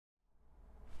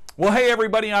Well, hey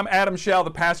everybody, I'm Adam Shell,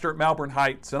 the pastor at Melbourne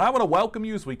Heights, and I want to welcome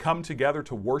you as we come together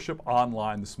to worship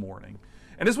online this morning.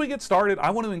 And as we get started,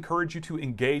 I want to encourage you to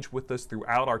engage with us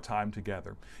throughout our time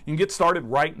together. You can get started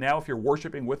right now if you're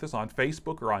worshiping with us on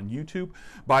Facebook or on YouTube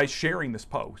by sharing this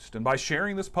post. And by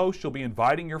sharing this post, you'll be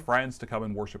inviting your friends to come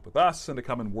and worship with us and to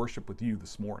come and worship with you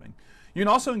this morning. You can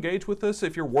also engage with us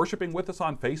if you're worshiping with us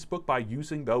on Facebook by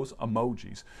using those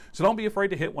emojis. So don't be afraid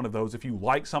to hit one of those if you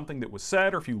like something that was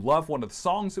said, or if you love one of the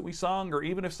songs that we sung, or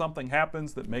even if something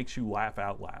happens that makes you laugh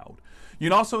out loud. You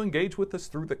can also engage with us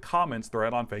through the comments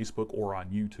thread on Facebook or on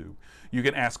YouTube. You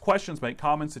can ask questions, make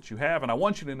comments that you have, and I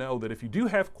want you to know that if you do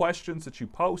have questions that you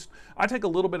post, I take a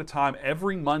little bit of time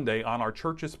every Monday on our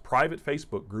church's private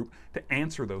Facebook group to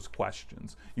answer those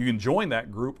questions. You can join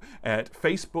that group at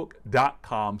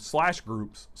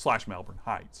facebook.com/groups/Melbourne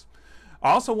Heights.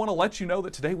 I also want to let you know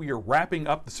that today we are wrapping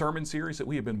up the sermon series that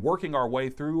we have been working our way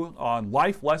through on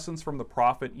life lessons from the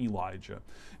prophet Elijah.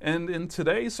 And in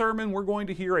today's sermon, we're going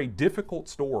to hear a difficult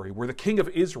story where the king of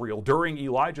Israel during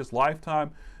Elijah's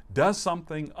lifetime does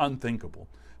something unthinkable.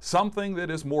 Something that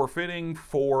is more fitting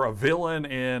for a villain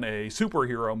in a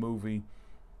superhero movie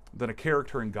than a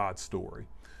character in God's story.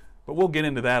 But we'll get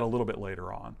into that a little bit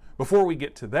later on. Before we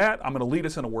get to that, I'm going to lead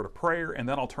us in a word of prayer, and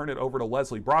then I'll turn it over to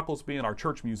Leslie Brocklesby and our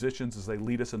church musicians as they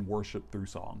lead us in worship through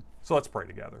song. So let's pray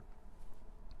together.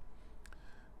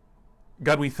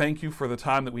 God, we thank you for the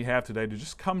time that we have today to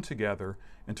just come together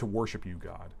and to worship you,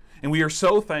 God. And we are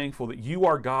so thankful that you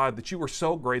are God, that you are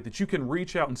so great, that you can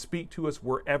reach out and speak to us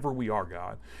wherever we are,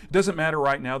 God. It doesn't matter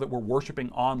right now that we're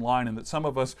worshiping online and that some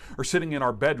of us are sitting in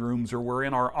our bedrooms or we're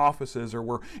in our offices or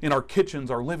we're in our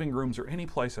kitchens, our living rooms, or any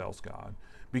place else, God,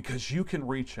 because you can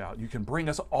reach out. You can bring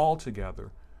us all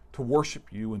together to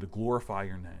worship you and to glorify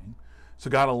your name. So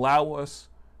God, allow us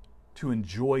to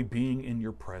enjoy being in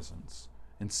your presence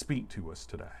and speak to us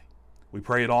today. We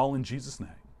pray it all in Jesus' name.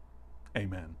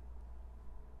 Amen.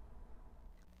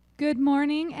 Good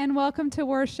morning and welcome to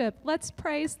worship. Let's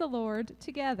praise the Lord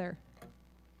together.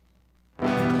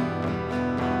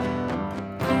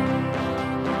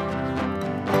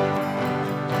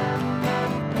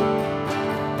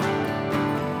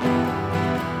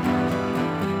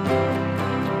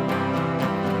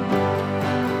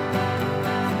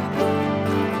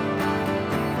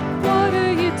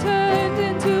 Water you turned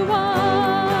into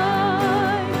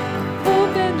wine,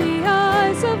 open the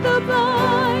eyes of the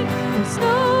blind. There's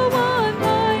no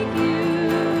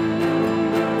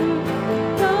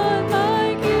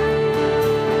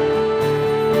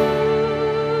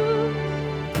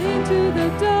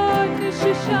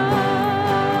shine.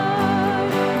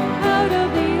 Out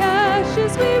of the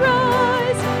ashes we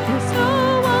rise. There's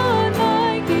no one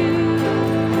like you.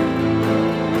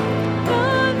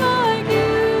 None like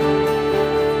you.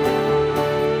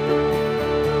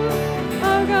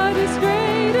 Our God is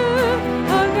greater.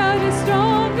 Our God is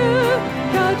stronger.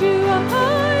 God, you are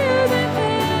higher than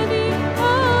any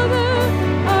other.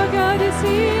 Our God is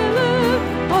healer.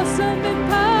 Awesome in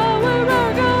power.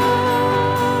 Our God.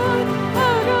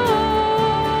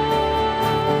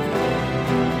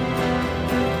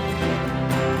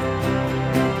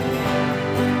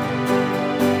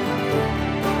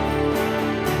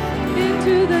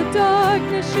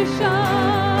 Darkness you shine.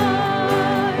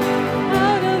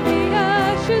 Out of the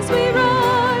ashes we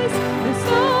rise. There's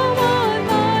no one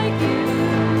like you.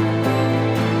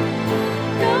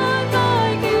 None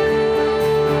like you.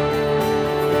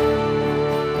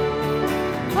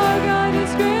 Our God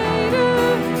is greater.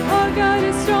 Our God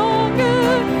is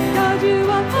stronger. God, you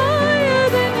are higher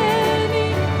than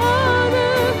any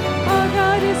other. Our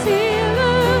God is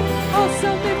healer.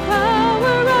 Awesome in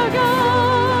power. Our God.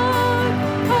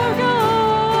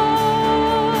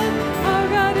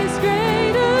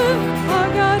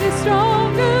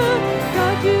 Stronger,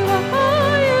 God, you are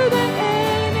higher than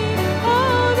any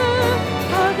other.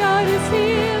 Our God is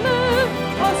healer,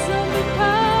 awesome in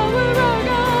power. Our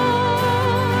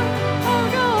God, our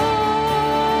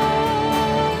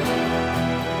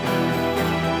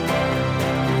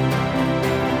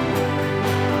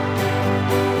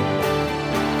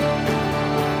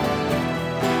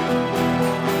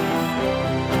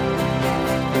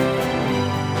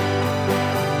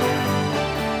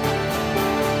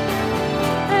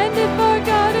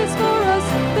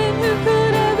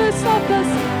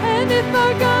if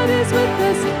our God is with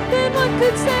us, then what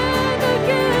could stand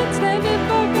against? And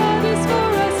if our God is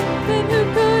for us, then who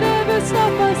could ever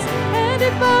stop us? And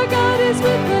if our God is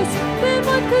with us, then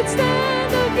what could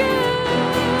stand against?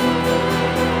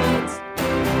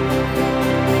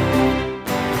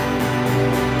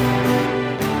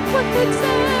 What could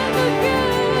stand against?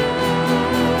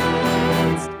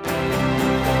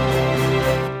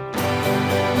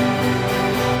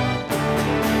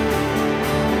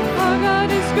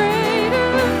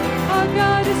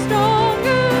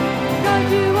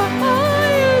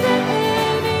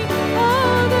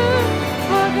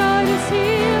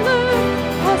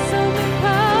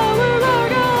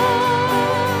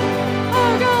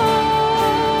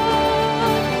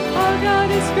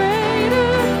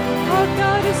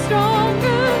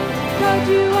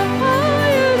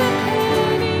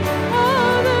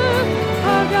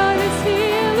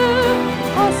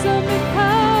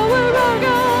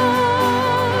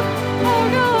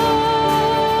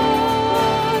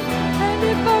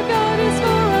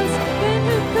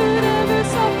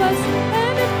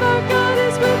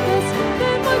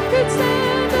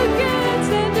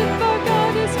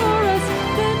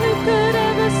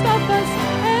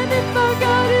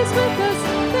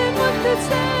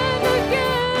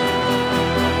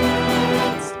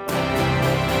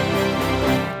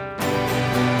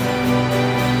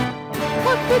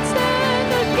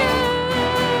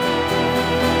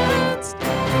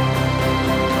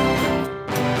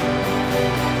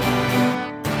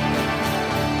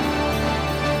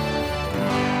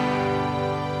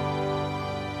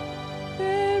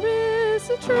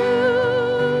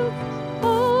 truth,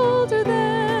 older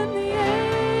than the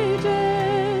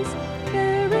ages.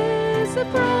 There is a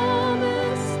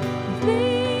promise of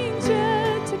things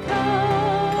yet to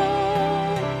come.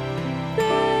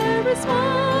 There is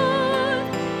one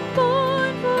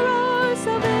born for our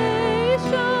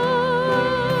salvation,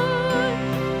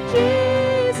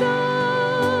 Jesus.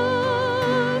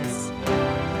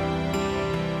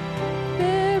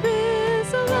 There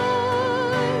is a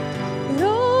light that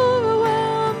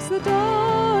overwhelms the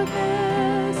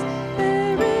darkness.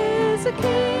 There is a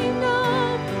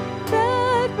kingdom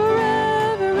that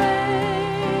forever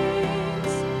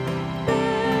reigns.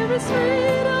 There is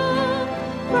freedom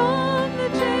from the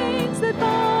chains that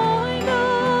bind us.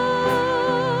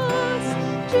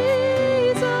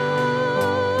 Jesus,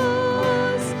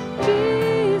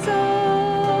 Jesus,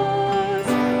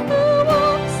 who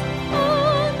walks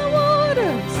on the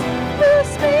waters, who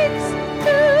speaks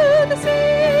to the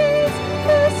seas,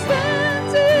 who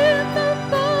stands in the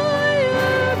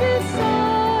fire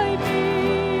beside me.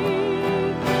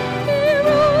 He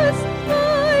roars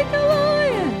like a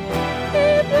lion, he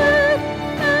bled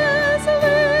as a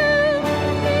lamb,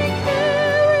 he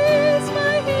carries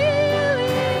my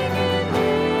healing in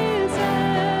his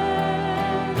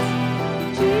hands.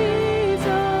 Jesus,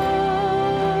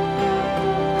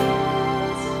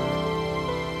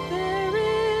 there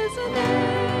is a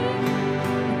name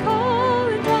we call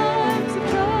in times of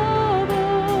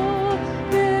trouble.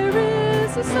 There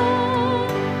is a song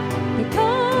that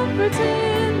comforts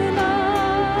in the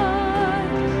night.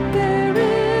 There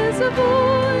is a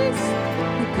voice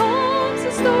that calms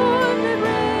the storm that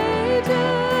rages.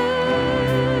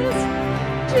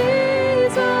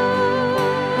 Jesus,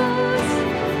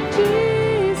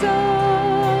 Jesus,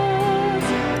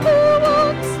 who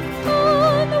walks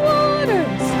on the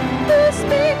waters, who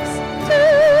speaks to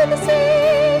the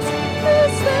seas, who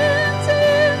stands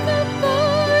in the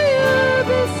fire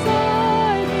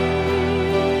beside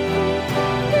me.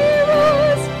 He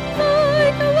roars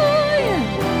like a lion,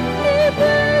 he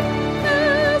bled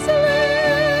as a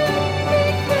lamb, he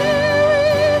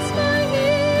carries my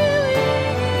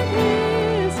healing in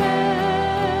his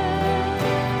hand.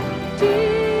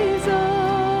 Jesus,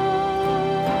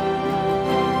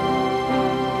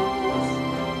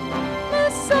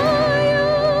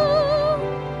 Messiah,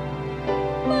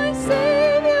 my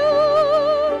Savior,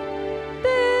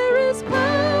 there is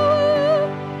power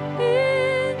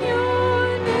in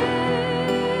your name.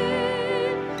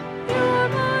 You're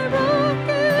my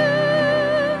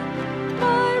rocket,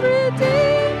 my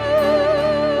Redeemer.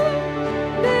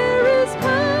 There is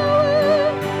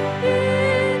power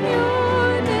in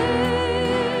your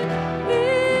name,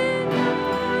 in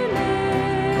your name.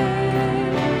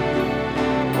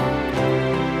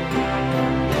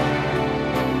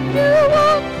 You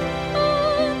walk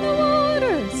on the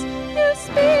waters, you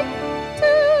speak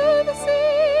to the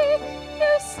sea,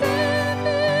 you stand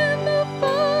in the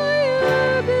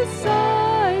fire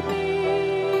beside me.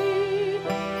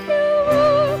 You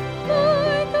roar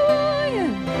like a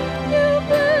lion, you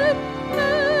bled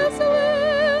as a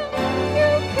lamb,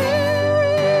 you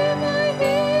carry my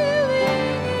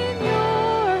healing in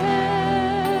your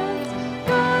hands.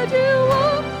 God, you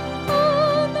walk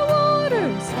on the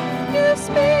waters, you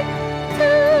speak to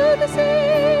the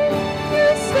sea, you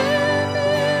stand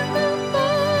in the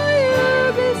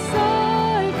fire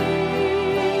beside me.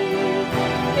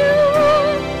 You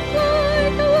roar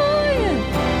like a lion,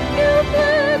 you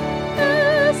bled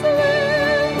as a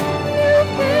lamb, you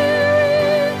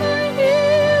carry my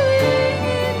healing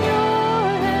in your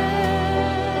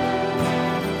hands.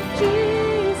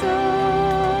 Jesus,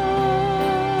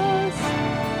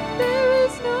 there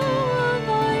is no one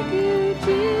like you,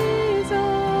 Jesus.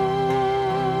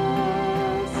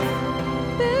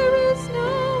 There is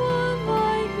no one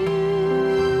like you.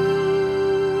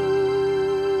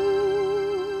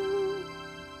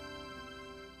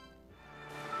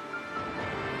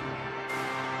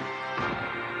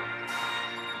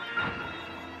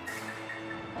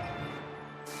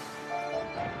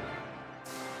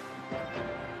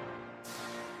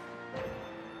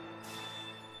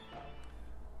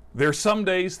 There are some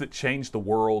days that change the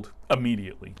world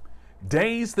immediately.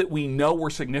 Days that we know were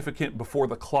significant before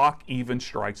the clock even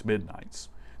strikes midnights.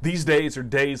 These days are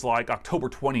days like October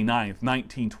 29th,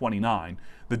 1929,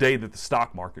 the day that the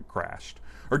stock market crashed.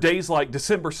 Or days like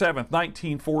December 7th,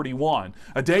 1941,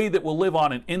 a day that will live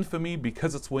on in infamy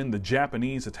because it's when the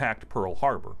Japanese attacked Pearl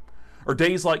Harbor. Or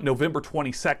days like November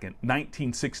 22nd,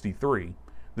 1963,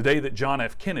 the day that John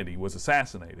F. Kennedy was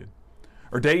assassinated.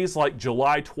 Or days like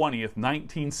July 20th,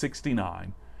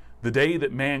 1969, the day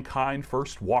that mankind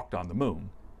first walked on the moon.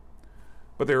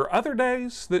 But there are other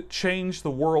days that change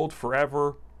the world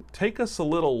forever, take us a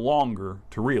little longer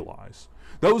to realize.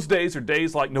 Those days are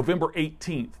days like November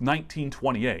 18th,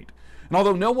 1928. And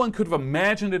although no one could have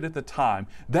imagined it at the time,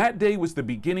 that day was the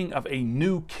beginning of a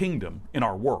new kingdom in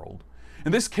our world.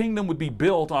 And this kingdom would be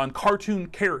built on cartoon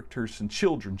characters and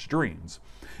children's dreams.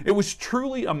 It was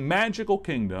truly a magical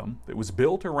kingdom that was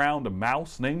built around a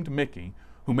mouse named Mickey,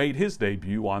 who made his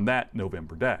debut on that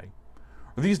November day.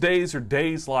 These days are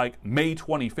days like May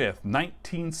 25th,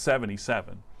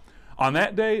 1977. On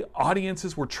that day,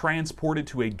 audiences were transported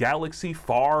to a galaxy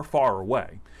far, far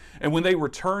away. And when they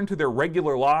returned to their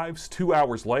regular lives 2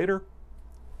 hours later,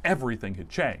 everything had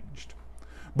changed.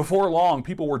 Before long,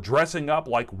 people were dressing up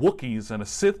like Wookiees and a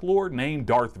Sith Lord named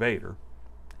Darth Vader.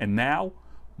 And now,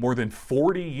 more than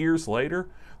 40 years later,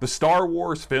 the Star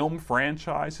Wars film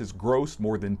franchise has grossed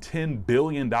more than $10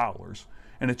 billion,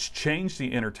 and it's changed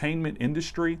the entertainment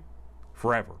industry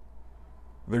forever.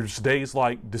 There's days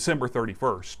like December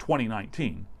 31st,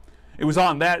 2019. It was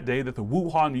on that day that the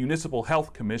Wuhan Municipal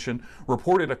Health Commission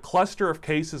reported a cluster of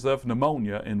cases of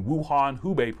pneumonia in Wuhan,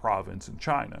 Hubei province in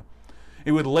China.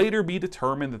 It would later be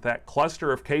determined that that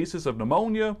cluster of cases of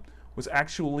pneumonia was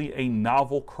actually a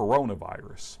novel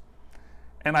coronavirus.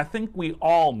 And I think we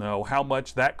all know how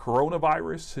much that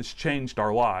coronavirus has changed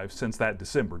our lives since that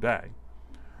December day.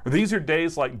 These are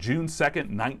days like June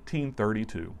 2nd,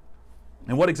 1932.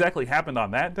 And what exactly happened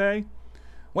on that day?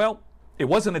 Well, it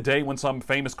wasn't a day when some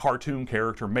famous cartoon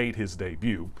character made his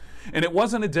debut. And it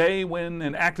wasn't a day when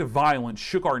an act of violence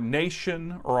shook our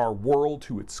nation or our world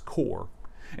to its core.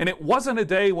 And it wasn't a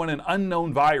day when an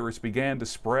unknown virus began to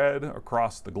spread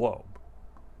across the globe.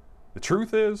 The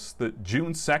truth is that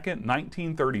June 2nd,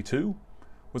 1932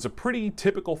 was a pretty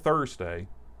typical Thursday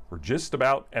for just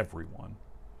about everyone.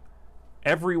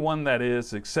 Everyone, that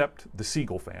is, except the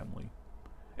Siegel family.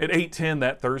 At 8:10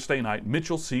 that Thursday night,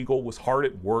 Mitchell Siegel was hard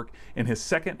at work in his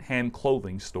second-hand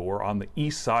clothing store on the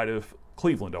east side of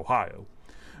Cleveland, Ohio.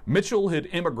 Mitchell had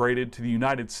immigrated to the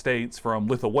United States from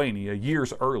Lithuania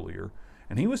years earlier,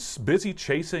 and he was busy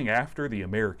chasing after the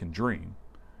American dream.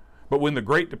 But when the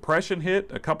Great Depression hit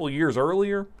a couple of years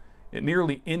earlier, it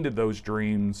nearly ended those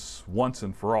dreams once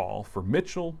and for all for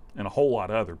Mitchell and a whole lot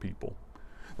of other people.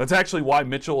 That's actually why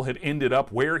Mitchell had ended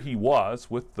up where he was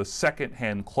with the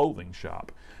second-hand clothing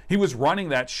shop. He was running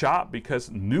that shop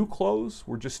because new clothes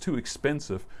were just too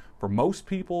expensive for most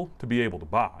people to be able to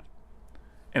buy.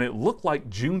 And it looked like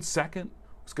June 2nd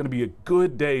was going to be a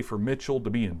good day for Mitchell to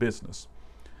be in business.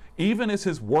 Even as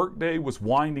his workday was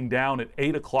winding down at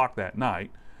 8 o'clock that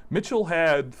night, Mitchell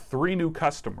had 3 new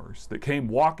customers that came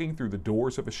walking through the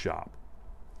doors of his shop.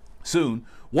 Soon,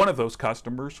 one of those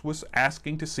customers was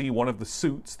asking to see one of the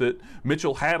suits that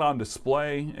Mitchell had on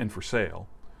display and for sale.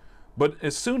 But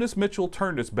as soon as Mitchell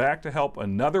turned his back to help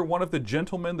another one of the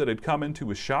gentlemen that had come into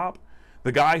his shop,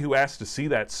 the guy who asked to see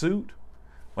that suit,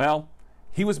 well,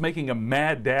 he was making a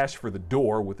mad dash for the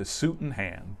door with his suit in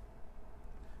hand.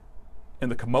 In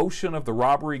the commotion of the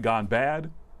robbery gone bad,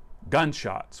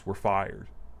 gunshots were fired.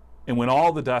 And when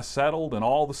all the dust settled and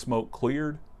all the smoke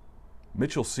cleared,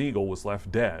 Mitchell Siegel was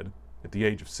left dead at the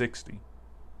age of 60.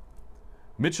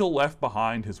 Mitchell left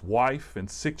behind his wife and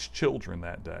 6 children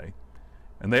that day,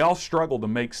 and they all struggled to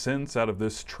make sense out of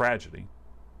this tragedy,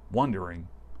 wondering,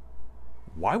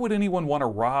 why would anyone want to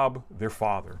rob their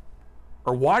father?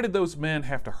 Or why did those men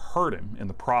have to hurt him in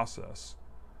the process?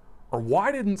 Or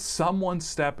why didn't someone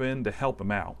step in to help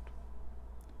him out?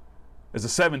 As a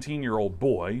 17-year-old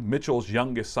boy, Mitchell's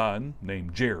youngest son,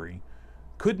 named Jerry,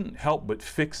 couldn't help but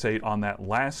fixate on that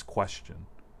last question.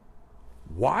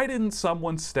 Why didn't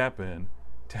someone step in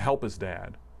to help his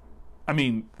dad? I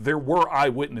mean, there were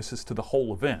eyewitnesses to the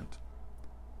whole event,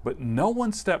 but no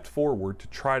one stepped forward to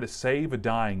try to save a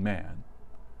dying man.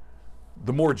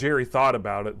 The more Jerry thought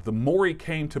about it, the more he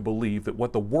came to believe that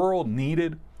what the world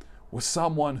needed was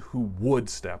someone who would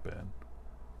step in.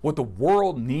 What the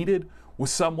world needed was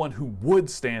someone who would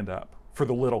stand up for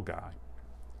the little guy.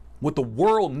 What the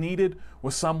world needed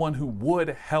was someone who would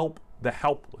help the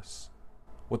helpless.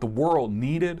 What the world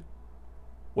needed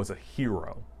was a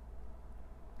hero.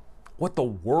 What the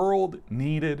world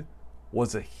needed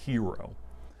was a hero.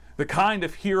 The kind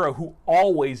of hero who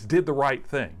always did the right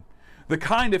thing. The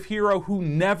kind of hero who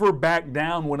never backed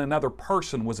down when another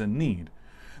person was in need.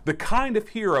 The kind of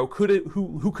hero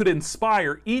who could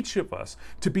inspire each of us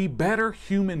to be better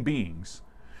human beings.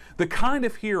 The kind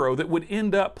of hero that would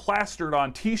end up plastered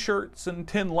on t-shirts and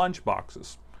tin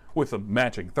lunchboxes, with a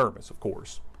matching thermos, of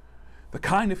course. The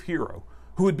kind of hero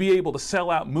who would be able to sell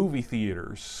out movie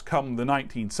theaters come the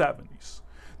 1970s.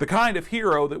 The kind of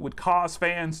hero that would cause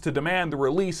fans to demand the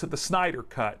release of the Snyder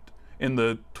Cut in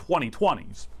the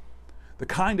 2020s. The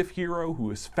kind of hero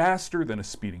who is faster than a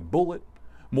speeding bullet,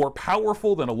 more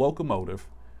powerful than a locomotive,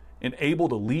 and able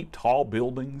to leap tall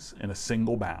buildings in a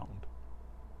single bound.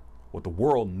 What the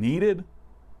world needed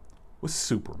was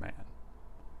Superman.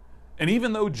 And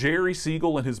even though Jerry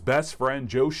Siegel and his best friend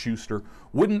Joe Shuster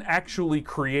wouldn't actually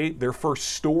create their first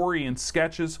story and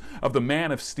sketches of the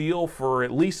Man of Steel for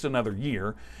at least another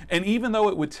year, and even though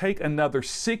it would take another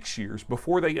 6 years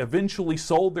before they eventually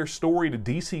sold their story to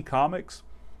DC Comics,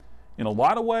 in a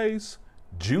lot of ways,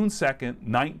 June 2nd,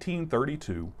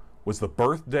 1932 was the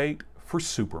birth date for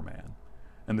Superman.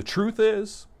 And the truth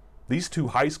is, these two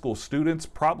high school students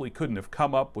probably couldn't have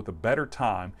come up with a better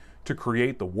time to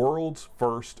create the world's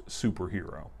first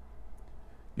superhero.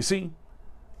 You see,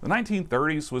 the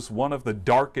 1930s was one of the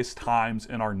darkest times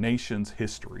in our nation's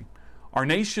history. Our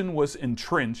nation was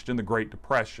entrenched in the Great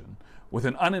Depression, with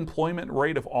an unemployment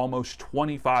rate of almost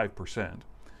 25%.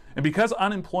 And because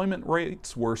unemployment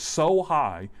rates were so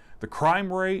high, the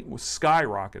crime rate was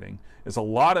skyrocketing as a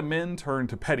lot of men turned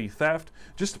to petty theft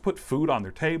just to put food on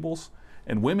their tables,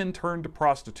 and women turned to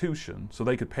prostitution so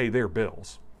they could pay their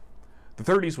bills. The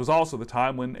 30s was also the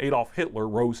time when Adolf Hitler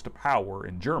rose to power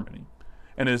in Germany.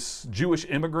 And as Jewish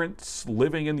immigrants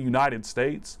living in the United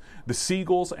States, the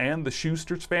Siegels and the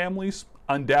Schuster's families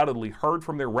undoubtedly heard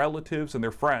from their relatives and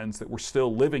their friends that were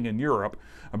still living in Europe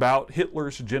about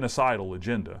Hitler's genocidal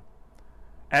agenda.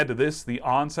 Add to this the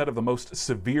onset of the most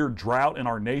severe drought in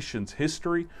our nation's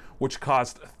history, which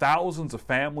caused thousands of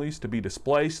families to be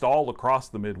displaced all across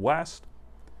the Midwest.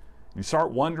 You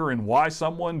start wondering why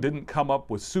someone didn't come up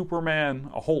with Superman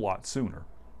a whole lot sooner.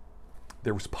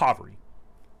 There was poverty.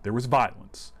 There was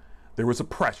violence. There was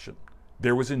oppression.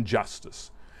 There was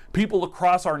injustice. People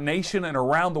across our nation and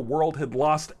around the world had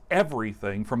lost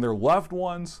everything from their loved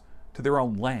ones to their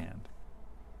own land.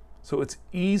 So it's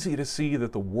easy to see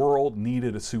that the world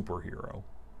needed a superhero.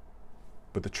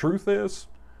 But the truth is,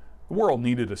 the world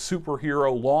needed a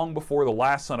superhero long before the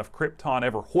last son of Krypton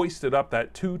ever hoisted up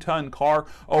that 2-ton car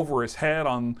over his head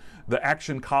on the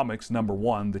Action Comics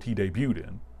 #1 that he debuted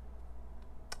in.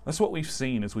 That's what we've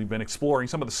seen as we've been exploring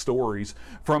some of the stories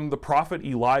from the prophet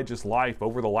Elijah's life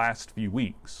over the last few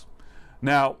weeks.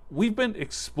 Now, we've been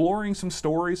exploring some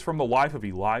stories from the life of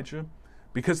Elijah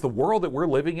because the world that we're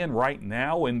living in right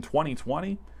now in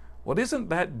 2020, well, it isn't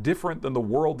that different than the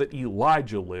world that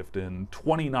Elijah lived in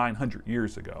 2,900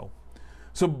 years ago.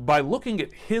 So by looking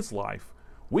at his life,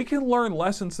 we can learn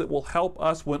lessons that will help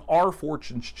us when our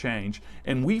fortunes change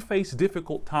and we face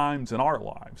difficult times in our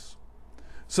lives.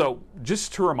 So,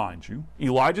 just to remind you,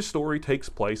 Elijah's story takes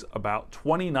place about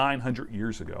 2,900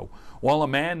 years ago, while a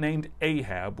man named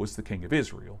Ahab was the king of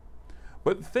Israel.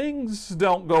 But things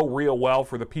don't go real well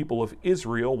for the people of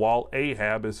Israel while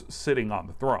Ahab is sitting on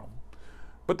the throne.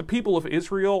 But the people of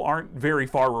Israel aren't very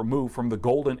far removed from the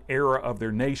golden era of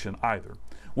their nation either.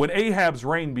 When Ahab's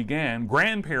reign began,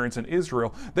 grandparents in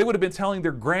Israel, they would have been telling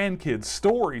their grandkids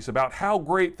stories about how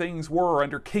great things were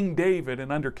under King David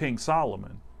and under King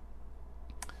Solomon.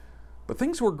 But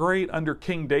things were great under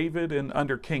King David and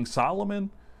under King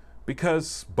Solomon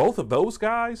because both of those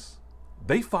guys,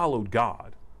 they followed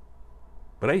God.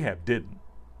 But Ahab didn't.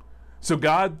 So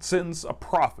God sends a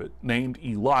prophet named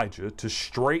Elijah to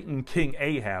straighten King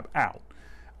Ahab out.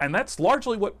 And that's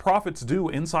largely what prophets do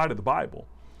inside of the Bible.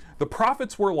 The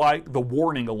prophets were like the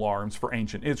warning alarms for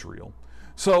ancient Israel.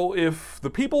 So if the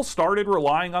people started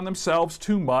relying on themselves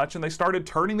too much and they started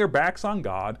turning their backs on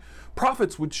God,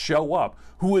 prophets would show up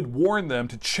who would warn them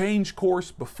to change course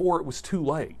before it was too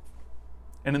late.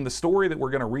 And in the story that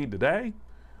we're going to read today,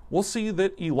 we'll see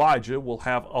that Elijah will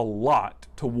have a lot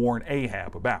to warn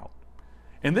Ahab about.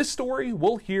 In this story,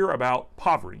 we'll hear about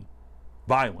poverty,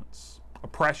 violence,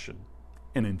 oppression,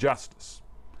 and injustice.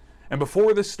 And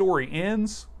before this story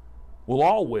ends, we'll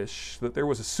all wish that there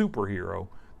was a superhero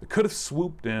that could have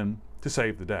swooped in to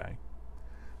save the day.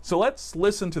 So let's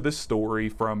listen to this story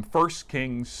from 1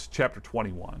 Kings chapter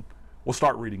 21. We'll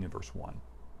start reading in verse 1.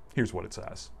 Here's what it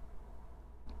says.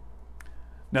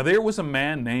 Now there was a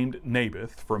man named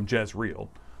Naboth from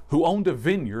Jezreel, who owned a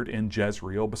vineyard in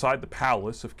Jezreel beside the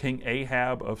palace of King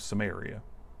Ahab of Samaria.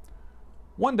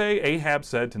 One day Ahab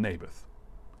said to Naboth,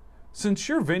 "Since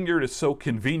your vineyard is so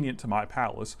convenient to my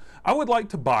palace, I would like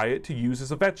to buy it to use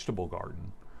as a vegetable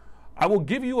garden. I will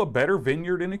give you a better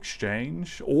vineyard in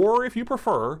exchange, or if you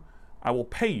prefer, I will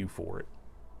pay you for it."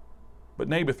 But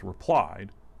Naboth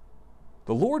replied,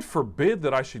 "The Lord forbid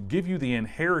that I should give you the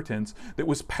inheritance that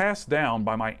was passed down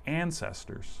by my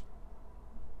ancestors."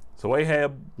 So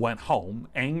Ahab went home,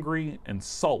 angry and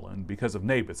sullen because of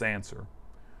Naboth's answer.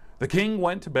 The king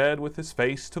went to bed with his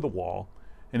face to the wall,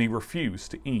 and he refused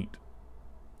to eat.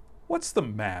 "What's the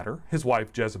matter?" his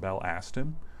wife Jezebel asked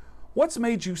him. "What's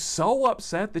made you so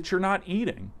upset that you're not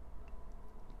eating?"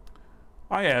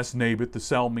 "I asked Naboth to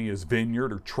sell me his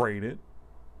vineyard or trade it,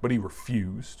 but he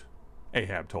refused,"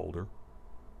 Ahab told her.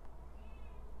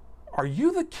 "Are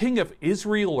you the king of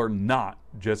Israel or not?"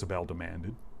 Jezebel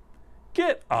demanded.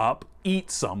 "Get up,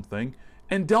 eat something,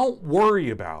 and don't worry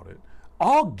about it.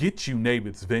 I'll get you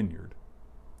Naboth's vineyard."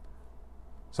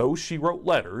 So she wrote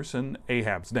letters in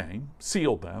Ahab's name,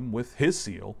 sealed them with his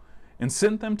seal, and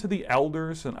sent them to the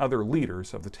elders and other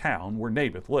leaders of the town where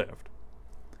Naboth lived.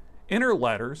 In her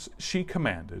letters, she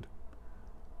commanded,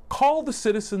 "Call the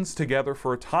citizens together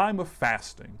for a time of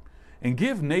fasting, and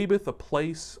give Naboth a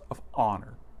place of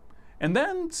honor. And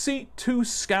then seat 2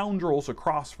 scoundrels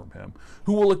across from him,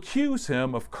 who will accuse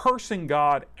him of cursing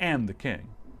God and the king.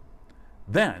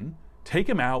 Then take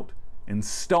him out and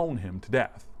stone him to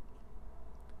death."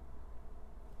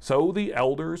 So the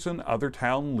elders and other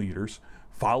town leaders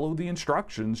followed the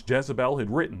instructions Jezebel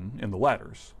had written in the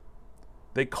letters.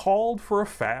 They called for a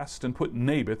fast and put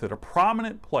Naboth at a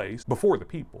prominent place before the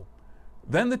people.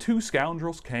 Then the 2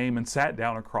 scoundrels came and sat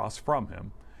down across from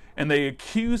him, and they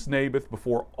accused Naboth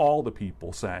before all the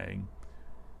people, saying,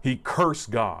 "He cursed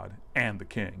God and the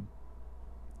king."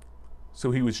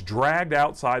 So he was dragged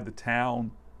outside the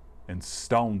town and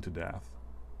stoned to death.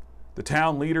 The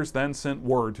town leaders then sent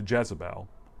word to Jezebel,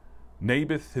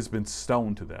 "Naboth has been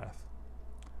stoned to death."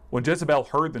 When Jezebel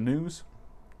heard the news,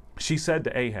 she said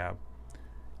to Ahab,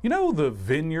 "You know the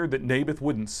vineyard that Naboth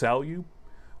wouldn't sell you?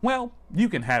 Well, you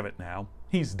can have it now.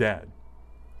 He's dead."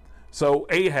 So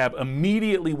Ahab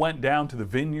immediately went down to the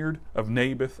vineyard of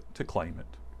Naboth to claim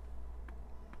it.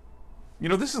 You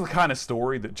know, this is the kind of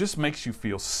story that just makes you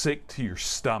feel sick to your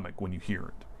stomach when you hear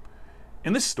it.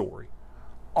 In this story,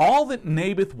 all that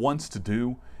Naboth wants to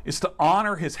do is to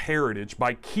honor his heritage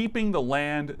by keeping the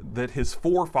land that his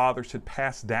forefathers had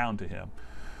passed down to him.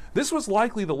 This was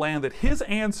likely the land that his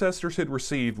ancestors had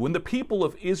received when the people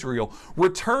of Israel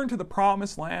returned to the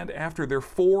Promised Land after their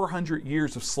 400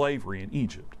 years of slavery in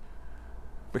Egypt.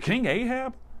 But King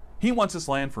Ahab, he wants this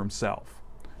land for himself.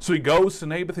 So he goes to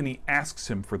Naboth and he asks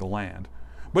him for the land.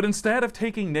 But instead of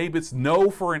taking Naboth's no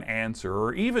for an answer,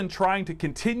 or even trying to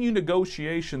continue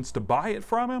negotiations to buy it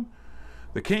from him,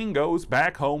 the king goes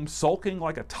back home sulking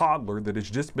like a toddler that has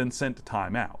just been sent to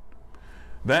time out.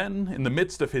 Then, in the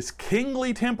midst of his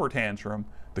kingly temper tantrum,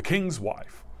 the king's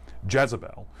wife,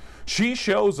 Jezebel, she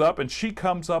shows up and she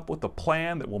comes up with a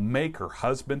plan that will make her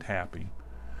husband happy.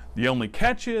 The only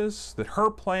catch is that her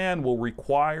plan will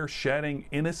require shedding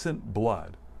innocent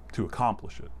blood to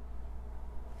accomplish it.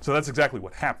 So that's exactly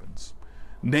what happens.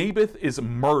 Naboth is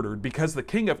murdered because the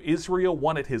king of Israel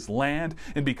wanted his land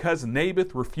and because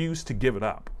Naboth refused to give it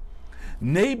up.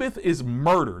 Naboth is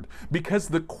murdered because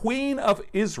the queen of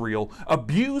Israel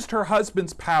abused her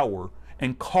husband's power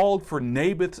and called for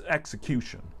Naboth's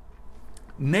execution.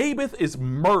 Naboth is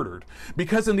murdered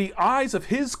because in the eyes of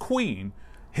his queen,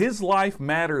 his life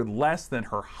mattered less than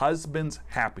her husband's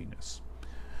happiness.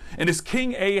 And as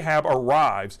King Ahab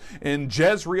arrives in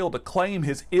Jezreel to claim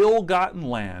his ill-gotten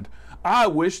land, I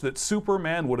wish that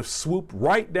Superman would have swooped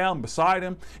right down beside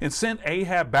him and sent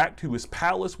Ahab back to his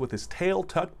palace with his tail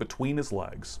tucked between his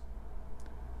legs.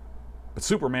 But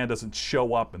Superman doesn't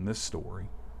show up in this story.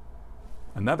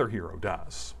 Another hero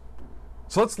does.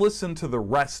 So let's listen to the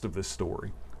rest of this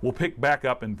story. We'll pick back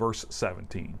up in verse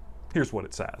 17. Here's what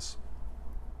it says.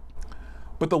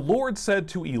 But the Lord said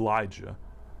to Elijah,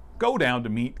 "Go down to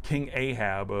meet King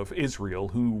Ahab of Israel,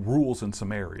 who rules in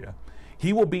Samaria.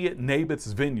 He will be at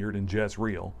Naboth's vineyard in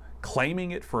Jezreel,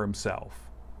 claiming it for himself.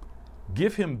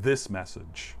 Give him this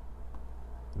message.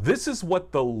 This is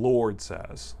what the Lord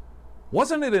says.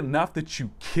 Wasn't it enough that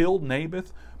you killed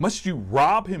Naboth? Must you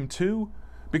rob him too?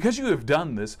 Because you have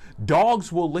done this,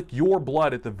 dogs will lick your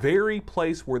blood at the very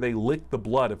place where they licked the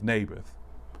blood of Naboth."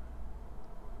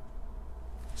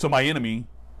 "So my enemy,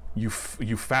 you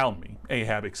found me,"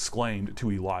 Ahab exclaimed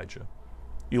to Elijah.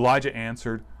 Elijah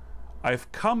answered, "I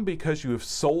have come because you have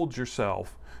sold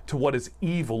yourself to what is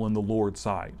evil in the Lord's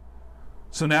sight.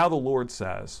 So now the Lord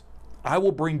says, I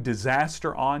will bring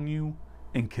disaster on you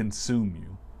and consume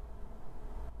you."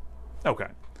 Okay,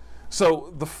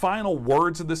 so the final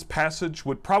words of this passage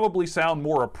would probably sound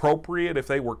more appropriate if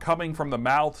they were coming from the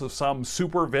mouths of some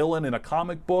supervillain in a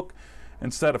comic book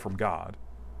instead of from God.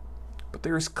 But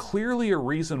there is clearly a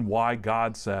reason why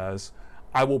God says,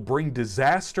 "I will bring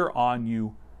disaster on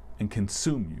you and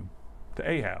consume you," to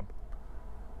Ahab.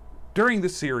 During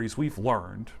this series, we've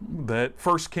learned that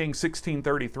 1 Kings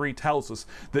 16:33 tells us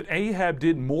that Ahab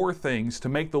did more things to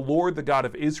make the Lord, the God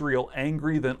of Israel,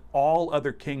 angry than all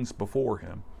other kings before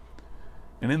him.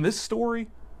 And in this story,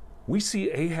 We see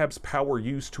Ahab's power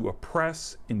used to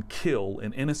oppress and kill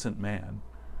an innocent man.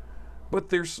 But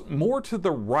there's more to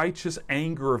the righteous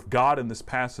anger of God in this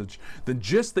passage than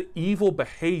just the evil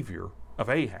behavior of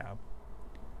Ahab.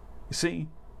 You see,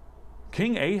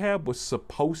 King Ahab was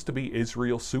supposed to be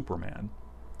Israel's Superman.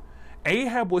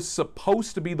 Ahab was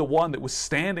supposed to be the one that was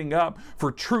standing up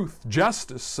for truth,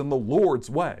 justice, and the Lord's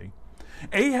way.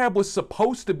 Ahab was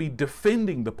supposed to be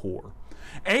defending the poor.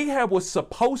 Ahab was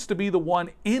supposed to be the one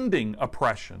ending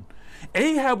oppression.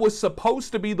 Ahab was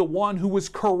supposed to be the one who was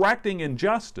correcting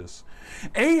injustice.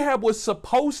 Ahab was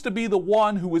supposed to be the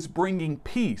one who was bringing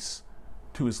peace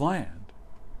to his land.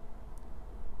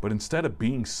 But instead of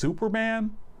being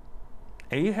Superman,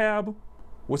 Ahab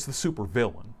was the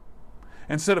supervillain.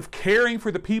 Instead of caring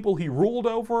for the people he ruled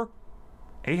over,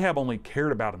 Ahab only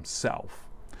cared about himself.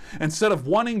 Instead of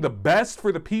wanting the best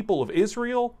for the people of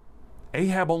Israel,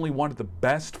 Ahab only wanted the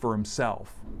best for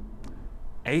himself.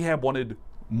 Ahab wanted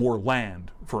more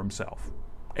land for himself.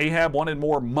 Ahab wanted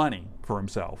more money for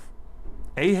himself.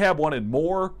 Ahab wanted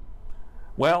more,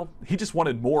 well, he just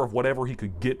wanted more of whatever he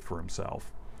could get for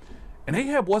himself. And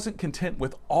Ahab wasn't content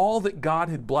with all that God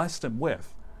had blessed him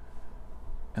with.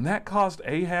 And that caused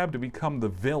Ahab to become the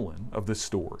villain of this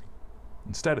story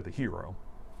instead of the hero.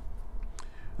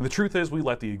 And the truth is, we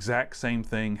let the exact same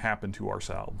thing happen to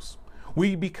ourselves.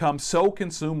 We become so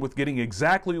consumed with getting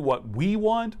exactly what we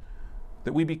want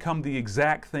that we become the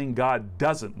exact thing God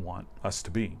doesn't want us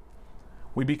to be.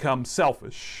 We become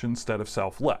selfish instead of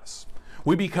selfless.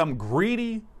 We become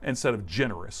greedy instead of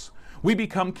generous. We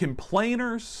become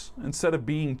complainers instead of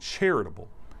being charitable.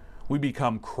 We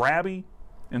become crabby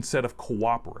instead of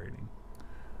cooperating.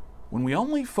 When we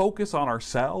only focus on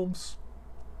ourselves,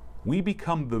 we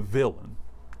become the villain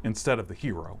instead of the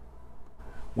hero.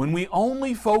 When we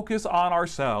only focus on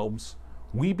ourselves,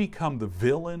 we become the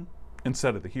villain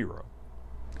instead of the hero.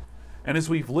 And as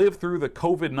we've lived through the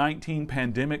COVID-19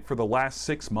 pandemic for the last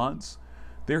 6 months,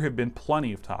 there have been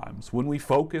plenty of times when we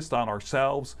focused on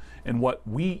ourselves and what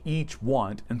we each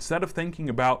want instead of thinking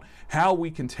about how we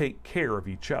can take care of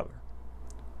each other.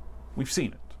 We've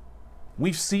seen it.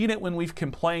 We've seen it when we've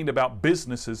complained about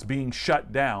businesses being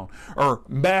shut down, or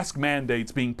mask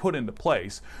mandates being put into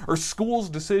place, or schools'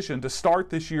 decision to start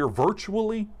this year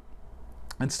virtually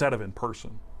instead of in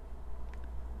person.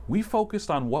 We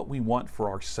focused on what we want for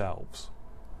ourselves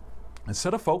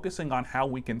instead of focusing on how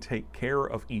we can take care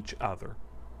of each other.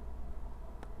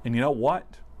 And you know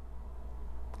what?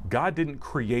 God didn't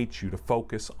create you to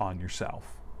focus on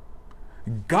yourself.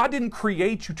 God didn't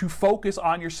create you to focus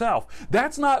on yourself.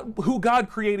 That's not who God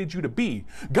created you to be.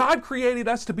 God created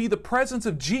us to be the presence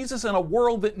of Jesus in a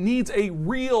world that needs a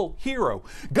real hero.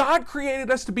 God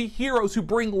created us to be heroes who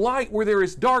bring light where there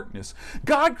is darkness.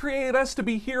 God created us to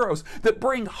be heroes that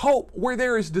bring hope where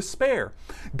there is despair.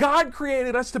 God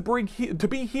created us to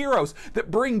be heroes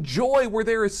that bring joy where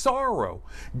there is sorrow.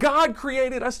 God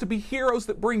created us to be heroes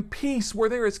that bring peace where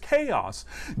there is chaos.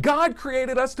 God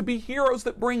created us to be heroes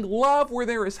that bring love where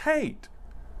there is hate.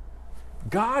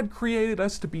 God created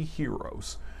us to be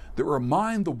heroes that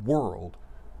remind the world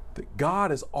that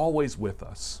God is always with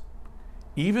us,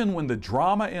 even when the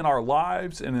drama in our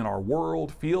lives and in our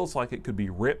world feels like it could be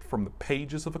ripped from the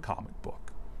pages of a comic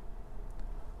book.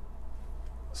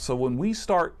 So when we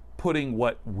start putting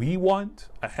what we want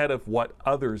ahead of what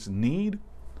others need,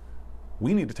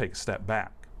 we need to take a step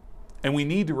back. And we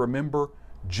need to remember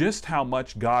just how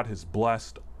much God has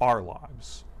blessed our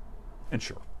lives. And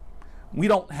sure, we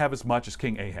don't have as much as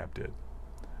King Ahab did,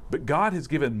 but God has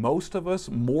given most of us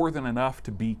more than enough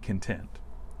to be content.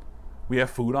 We have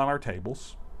food on our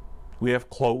tables. We have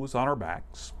clothes on our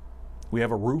backs. We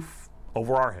have a roof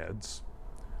over our heads.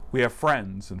 We have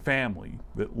friends and family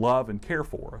that love and care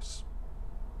for us.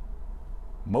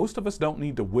 Most of us don't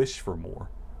need to wish for more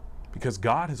because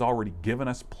God has already given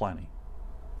us plenty.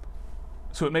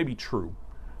 So it may be true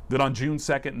that on June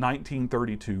 2nd,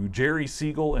 1932, Jerry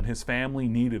Siegel and his family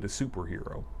needed a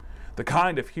superhero. The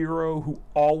kind of hero who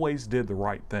always did the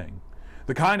right thing.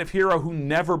 The kind of hero who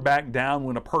never backed down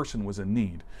when a person was in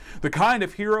need. The kind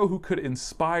of hero who could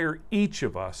inspire each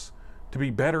of us to be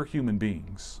better human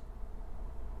beings.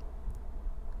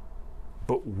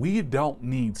 But we don't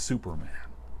need Superman.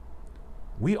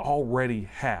 We already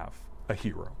have a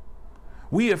hero.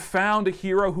 We have found a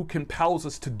hero who compels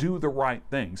us to do the right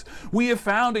things. We have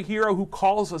found a hero who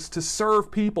calls us to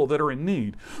serve people that are in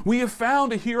need. We have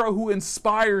found a hero who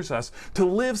inspires us to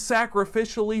live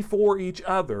sacrificially for each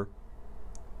other,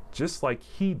 just like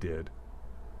he did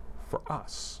for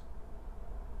us.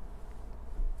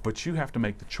 But you have to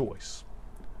make the choice.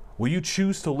 Will you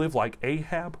choose to live like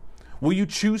Ahab? Will you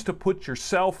choose to put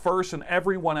yourself first and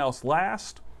everyone else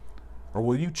last? Or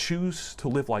will you choose to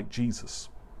live like Jesus?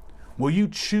 Will you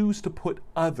choose to put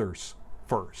others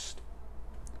first?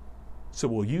 So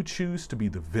will you choose to be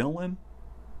the villain,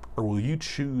 or will you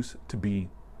choose to be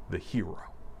the hero?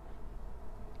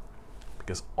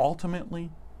 Because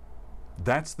ultimately,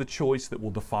 that's the choice that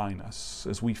will define us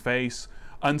as we face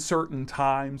uncertain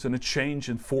times and a change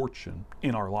in fortune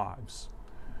in our lives.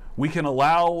 We can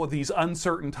allow these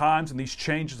uncertain times and these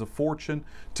changes of fortune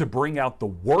to bring out the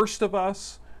worst of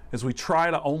us as we try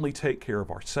to only take care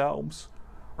of ourselves,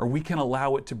 or we can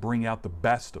allow it to bring out the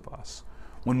best of us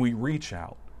when we reach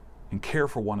out and care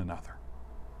for one another.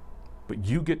 But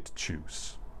you get to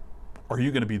choose. Are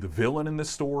you going to be the villain in this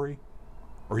story,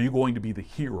 or are you going to be the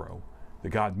hero that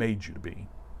God made you to be?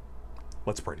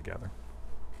 Let's pray together.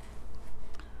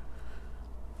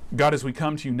 God, as we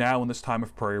come to you now in this time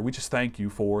of prayer, we just thank you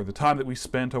for the time that we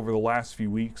spent over the last few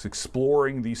weeks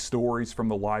exploring these stories from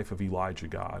the life of Elijah,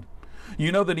 God.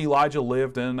 You know that Elijah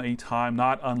lived in a time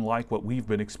not unlike what we've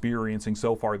been experiencing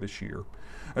so far this year,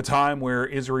 a time where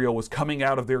Israel was coming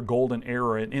out of their golden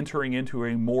era and entering into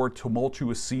a more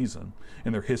tumultuous season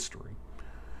in their history.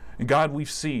 And God,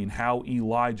 we've seen how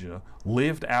Elijah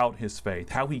lived out his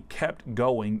faith, how he kept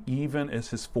going even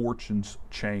as his fortunes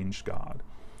changed, God.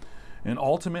 And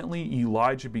ultimately,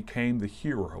 Elijah became the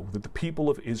hero that the people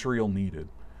of Israel needed,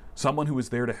 someone who was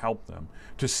there to help them,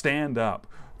 to stand up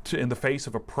in the face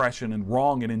of oppression and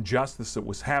wrong and injustice that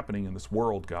was happening in this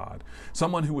world, God.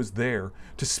 Someone who was there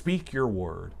to speak your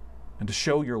word and to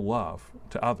show your love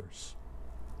to others.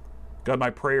 God,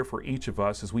 my prayer for each of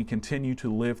us as we continue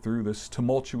to live through this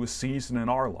tumultuous season in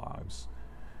our lives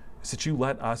is that you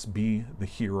let us be the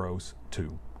heroes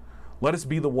too. Let us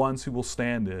be the ones who will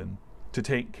stand in to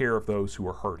take care of those who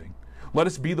are hurting. Let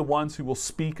us be the ones who will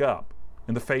speak up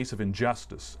in the face of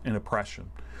injustice and oppression.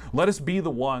 Let us be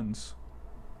the ones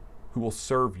who will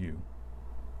serve you,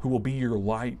 who will be your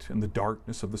light in the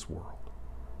darkness of this world.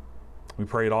 We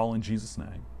pray it all in Jesus'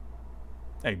 name.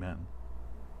 Amen.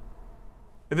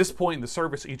 At this point in the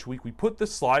service each week, we put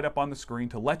this slide up on the screen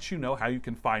to let you know how you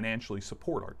can financially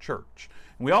support our church.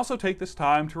 And we also take this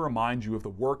time to remind you of the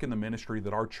work and the ministry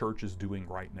that our church is doing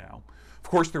right now. Of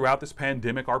course, throughout this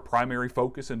pandemic, our primary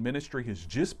focus in ministry has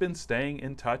just been staying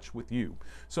in touch with you.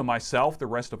 So myself, the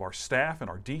rest of our staff, and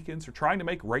our deacons are trying to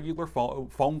make regular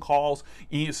phone calls,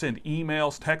 send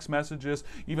emails, text messages,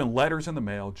 even letters in the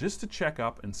mail, just to check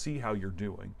up and see how you're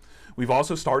doing. We've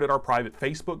also started our private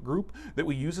Facebook group that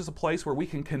we use as a place where we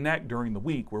can connect during the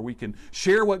week, where we can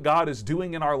share what God is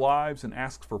doing in our lives and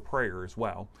ask for prayer as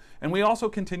well. And we also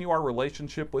continue our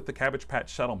relationship with the Cabbage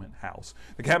Patch Settlement House.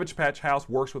 The Cabbage Patch House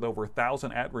works with over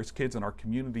 1,000 at-risk kids in our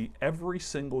community every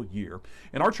single year.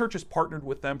 And our church has partnered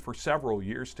with them for several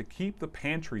years to keep the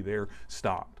pantry there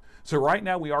stocked. So right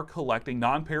now we are collecting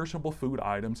non-perishable food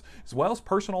items as well as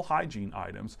personal hygiene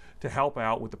items to help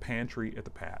out with the pantry at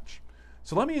the Patch.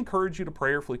 So let me encourage you to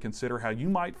prayerfully consider how you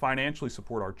might financially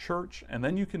support our church, and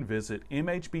then you can visit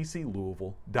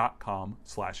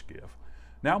mhbclouisville.com/give.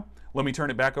 Now, let me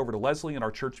turn it back over to Leslie and our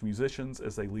church musicians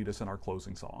as they lead us in our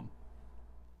closing song.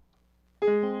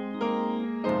 Day.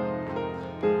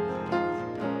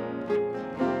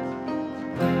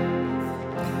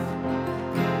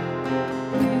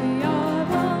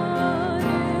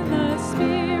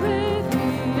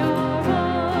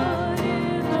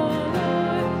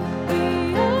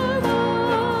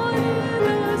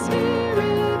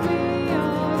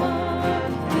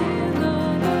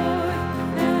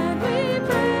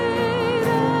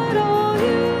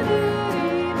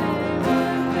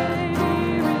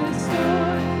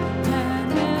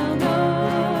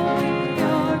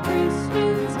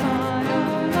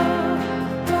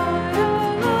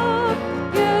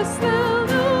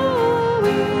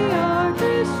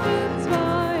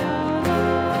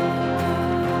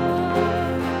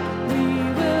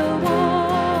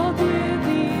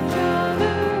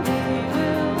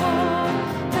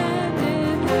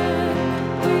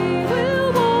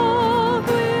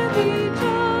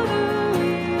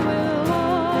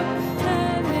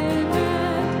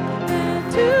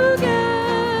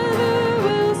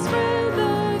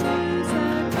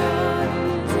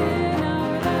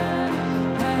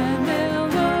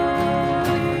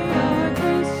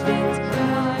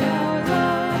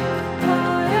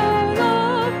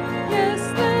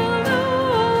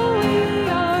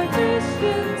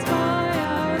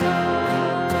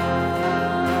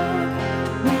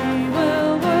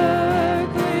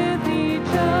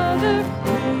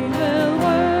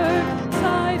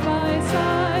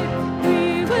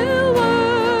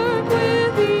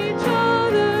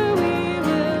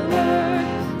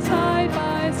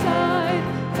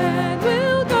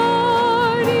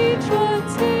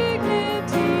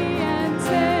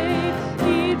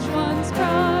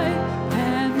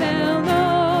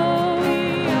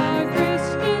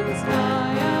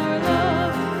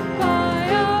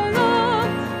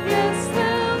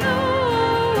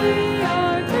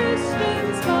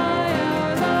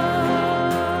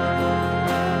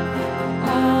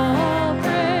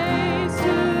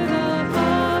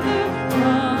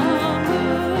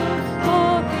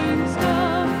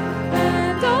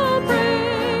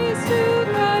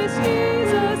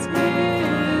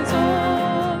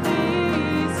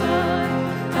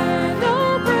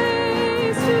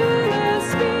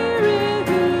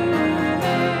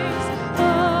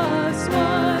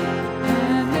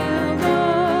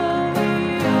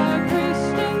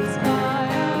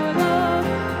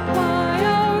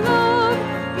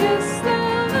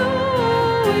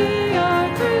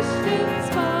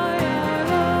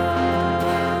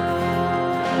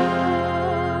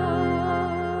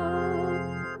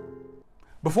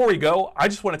 Before we go, I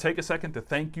just want to take a second to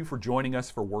thank you for joining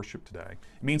us for worship today.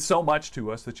 It means so much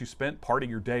to us that you spent part of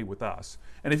your day with us.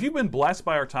 And if you've been blessed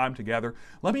by our time together,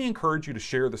 let me encourage you to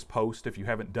share this post if you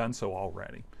haven't done so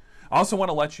already. I also want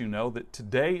to let you know that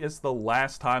today is the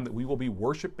last time that we will be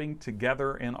worshiping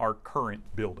together in our current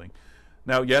building.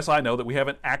 Now, yes, I know that we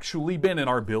haven't actually been in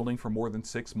our building for more than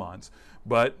 6 months,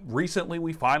 but recently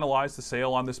we finalized the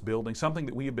sale on this building, something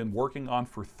that we have been working on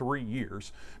for 3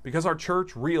 years, because our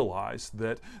church realized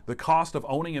that the cost of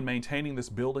owning and maintaining this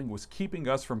building was keeping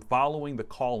us from following the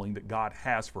calling that God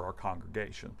has for our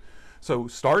congregation. So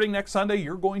starting next Sunday,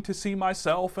 you're going to see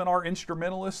myself and our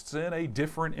instrumentalists in a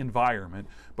different environment,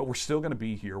 but we're still going to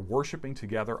be here worshiping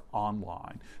together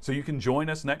online. So you can join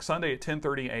us next Sunday at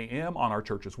 10:30 a.m. on our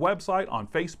church's website, on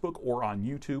Facebook, or on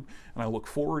YouTube, and I look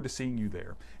forward to seeing you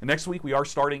there. And next week, we are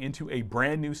starting into a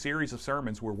brand new series of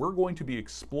sermons where we're going to be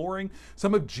exploring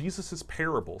some of Jesus's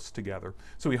parables together.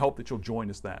 So we hope that you'll join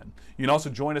us then. You can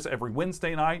also join us every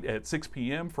Wednesday night at 6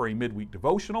 p.m. for a midweek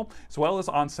devotional, as well as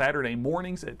on Saturday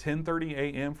mornings at 10:30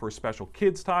 a.m. for a special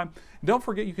kids time. And don't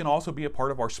forget, you can also be a part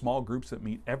of our small groups that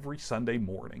meet every Sunday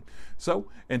morning. So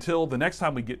until the next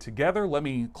time we get together, let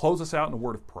me close us out in a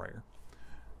word of prayer.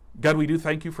 God, we do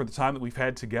thank you for the time that we've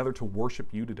had together to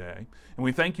worship you today. And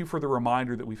we thank you for the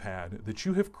reminder that we've had that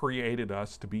you have created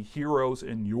us to be heroes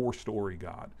in your story,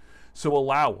 God. So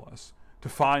allow us to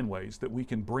find ways that we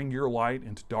can bring your light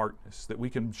into darkness, that we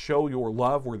can show your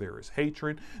love where there is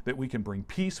hatred, that we can bring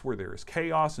peace where there is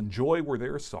chaos, and joy where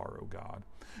there is sorrow, God,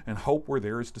 and hope where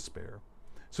there is despair.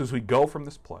 So as we go from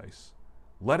this place,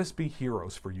 let us be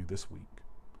heroes for you this week.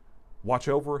 Watch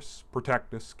over us,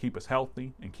 protect us, keep us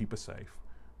healthy, and keep us safe.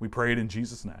 We pray it in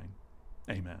Jesus' name.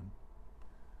 Amen.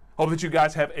 Hope that you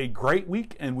guys have a great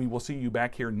week, and we will see you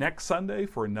back here next Sunday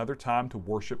for another time to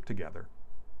worship together.